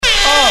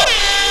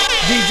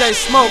DJ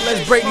Smoke,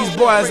 let's break these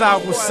boys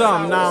out with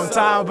something. Now I'm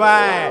talking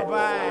about.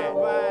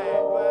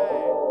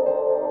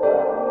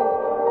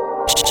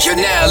 You're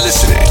now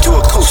listening to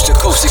a Coast to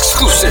Coast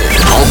exclusive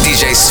on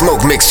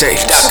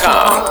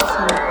DJSmokeMixtapes.com.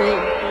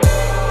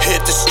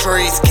 Hit the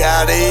streets,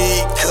 gotta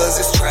eat, cause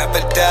it's trap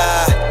or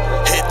die.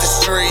 Hit the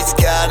streets,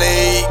 gotta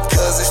eat,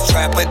 cause it's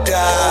trap or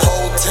die.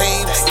 Whole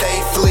team, stay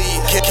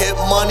flee, get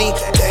money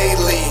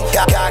daily.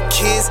 Got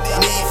kids,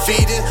 need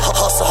feeding,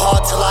 hustle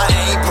hard till I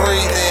ain't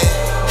breathing.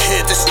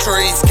 Hit the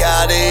streets,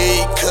 gotta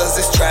eat, cause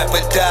it's trap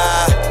or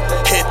die.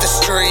 Hit the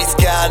streets,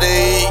 gotta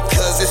eat,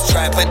 cause it's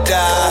trap or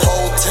die.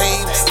 Whole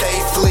team, stay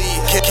flee,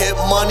 get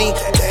money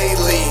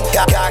daily.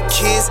 Got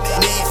kids,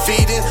 need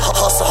feeding,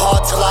 hustle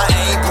hard till I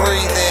ain't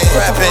breathing.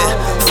 Rapping,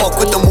 fuck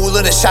with the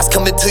moolah, the shots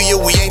coming to you,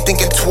 we ain't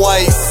thinking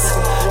twice.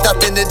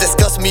 Nothing to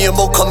discuss, me and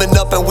Mo coming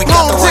up and we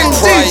got the right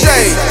price.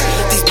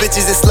 These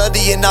bitches is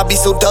slutty and I be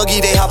so duggy,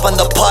 they hop on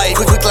the pipe.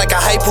 Quick like a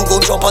hype, who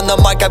gon' jump on the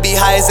mic? I be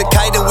high as a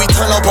kite and we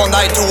turn up all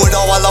night. Do it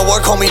all while I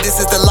work, homie, this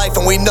is the life.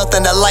 And we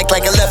nothing alike,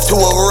 like a left to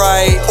a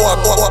right. Or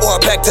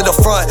a back to the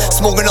front,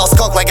 smoking on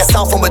skunk like a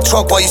sound from a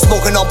trunk. While you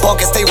smoking on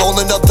bunk and stay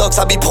rolling up ducks,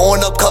 I be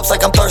pouring up cups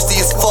like I'm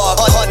thirsty as fuck.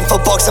 Hunting for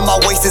bucks and my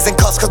waist is in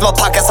cuffs, cause my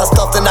pockets are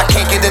stuffed and I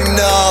can't get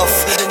enough.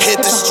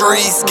 Hit the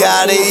streets,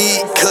 gotta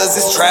eat, cause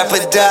it's trap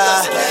or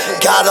die.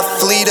 Got a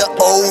fleet of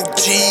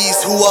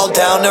OGs who all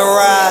down the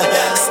ride.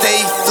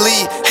 Stay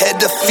fleet, head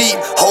to feet,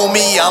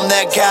 homie, I'm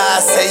that guy.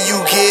 Say you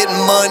get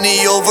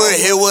money over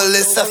here, well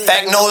it's a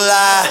fact, no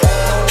lie.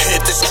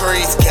 Hit the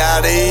streets,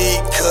 gotta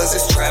eat, cause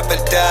it's trap or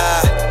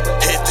die.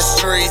 Hit the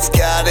streets,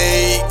 gotta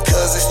eat,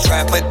 cause it's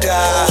trap or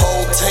die.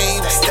 Whole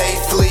team, stay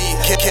fleet,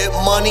 get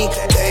money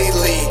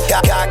daily.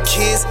 Got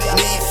kids,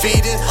 need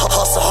feeding,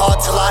 hustle hard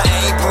till I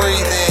ain't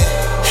breathing.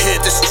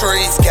 Hit the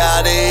streets,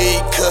 gotta eat,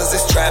 cause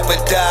it's trap or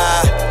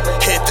die.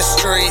 Hit the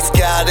streets,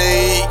 gotta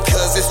eat,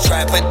 cause it's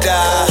trap or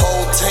die.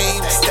 Whole team,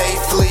 stay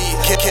fleet,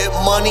 get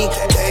money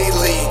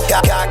daily.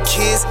 Got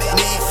kids,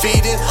 need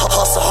feeding,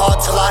 hustle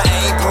hard till I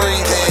ain't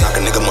breathing. Knock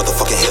a nigga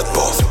motherfucking hip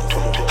off.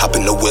 Hop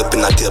in the whip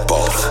and I dip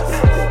off.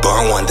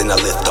 Burn one, then I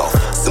lift off.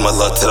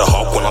 Similar to the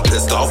hawk when I'm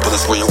pissed off.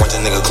 Bullets rearrange a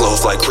nigga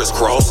clothes like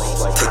crisscross.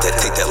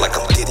 Take that like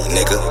I'm Diddy,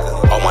 nigga.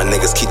 All my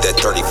niggas keep that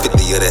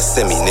 30-50 of that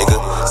semi, nigga.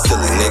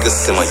 Silly niggas,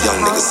 send my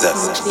young niggas up.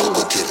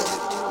 Go get it.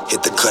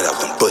 Hit the cutout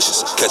in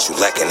bushes. Catch you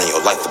lacking and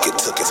your life will get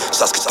tooken.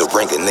 Shots get the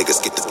ringin',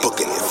 niggas get the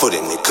booking and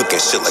footin' it.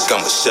 Cooking shit like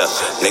I'm a chef,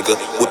 nigga.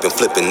 Whipping,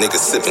 flipping,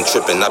 niggas sipping,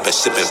 tripping. I've been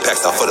shipping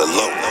packs out for the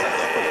low.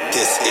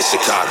 This is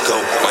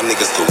Chicago, my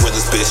niggas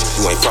gorillas, bitch.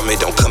 You ain't from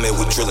it, don't come in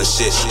with drilling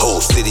shit. Whole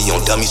city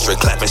on dummy, straight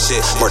clapping shit.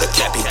 Murder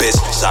Cappy, bitch,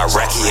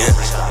 Chiraki in.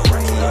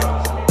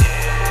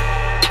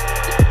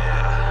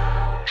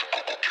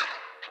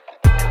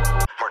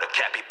 Murder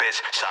Cappy, bitch,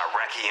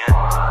 Chiraki in.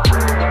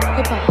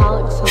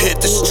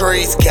 Hit the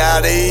streets,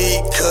 gotta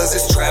eat, cause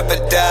it's trap or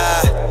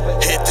die.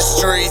 Hit the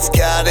streets,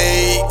 gotta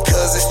eat,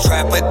 cause it's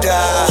trap or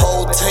die.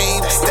 Whole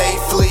team, stay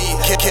fleet,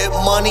 get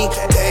money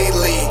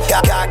daily.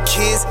 Got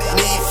kids,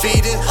 need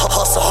feeding,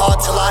 hustle hard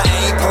till I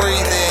ain't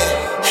breathing.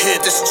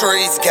 Hit the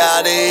streets,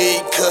 gotta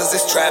eat, cause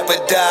it's trap or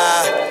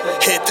die.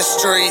 Hit the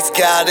streets,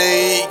 gotta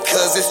eat,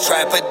 cause it's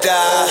trap or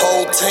die.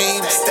 Whole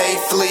team, stay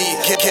fleet,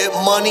 get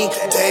money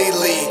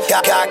daily.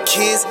 Got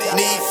kids,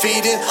 need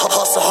feeding,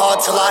 hustle hard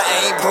till I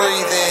ain't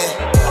breathing.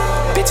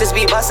 Bitches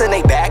be bustin'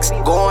 they backs,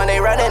 going they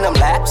running them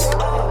laps.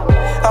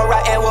 I'm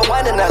riding with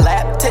one in the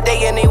lap.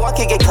 Today anyone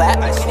can get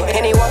clapped,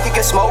 anyone can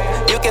get smoke.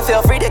 You can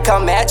feel free to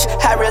come match.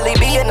 I really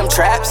be in them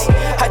traps.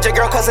 Hide your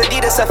girl cause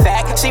Adidas a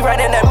fact. She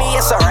running at me,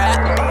 it's a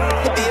rap.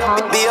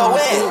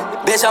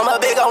 B.O.N. Bitch, I'm a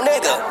big ol'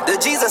 nigga. The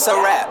Jesus a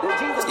rap.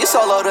 You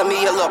solo to me,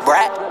 you little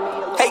brat.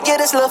 Hey, get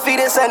this little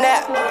fetus a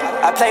nap.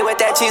 I play with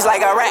that cheese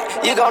like a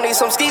rat. You gon' need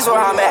some skis where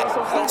I'm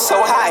at. So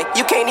high,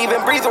 you can't even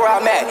breathe where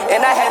I'm at.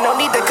 And I had no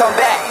need to come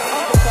back.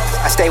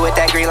 I stay with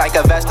that green like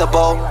a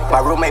vegetable.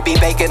 My roommate be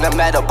baking the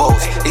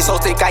medibles. These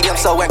hoes think I am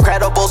so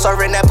incredible,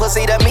 serving that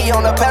pussy to me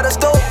on a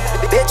pedestal.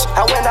 Bitch,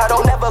 I win, I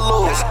don't never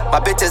lose.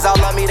 My bitches all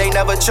love me, they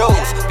never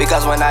choose.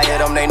 Because when I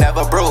hit them, they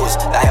never bruise.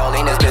 The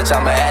Holyness, bitch,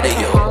 I'm ahead of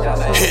you.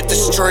 Hit the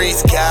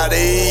streets, gotta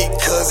eat,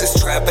 cause it's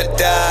trap or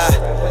die.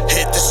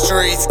 Hit the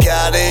streets,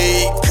 gotta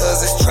eat,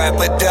 cause it's trap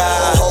or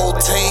die. Whole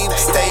team,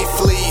 stay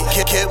fleet,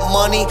 get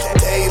money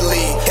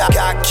daily.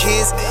 Got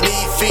kids,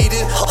 need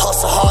feeding,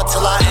 hustle hard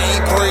till I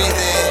ain't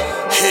breathing.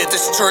 Hit the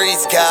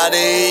streets, gotta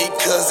eat,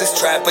 cause it's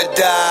trap or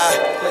die.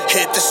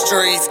 Hit the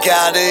streets,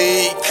 gotta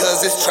eat,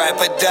 cause it's trap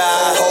or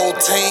die. Whole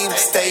team,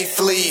 stay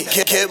fleet,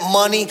 get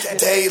money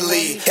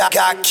daily.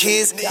 Got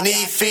kids,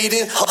 need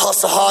feeding,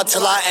 hustle hard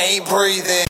till I ain't breathing.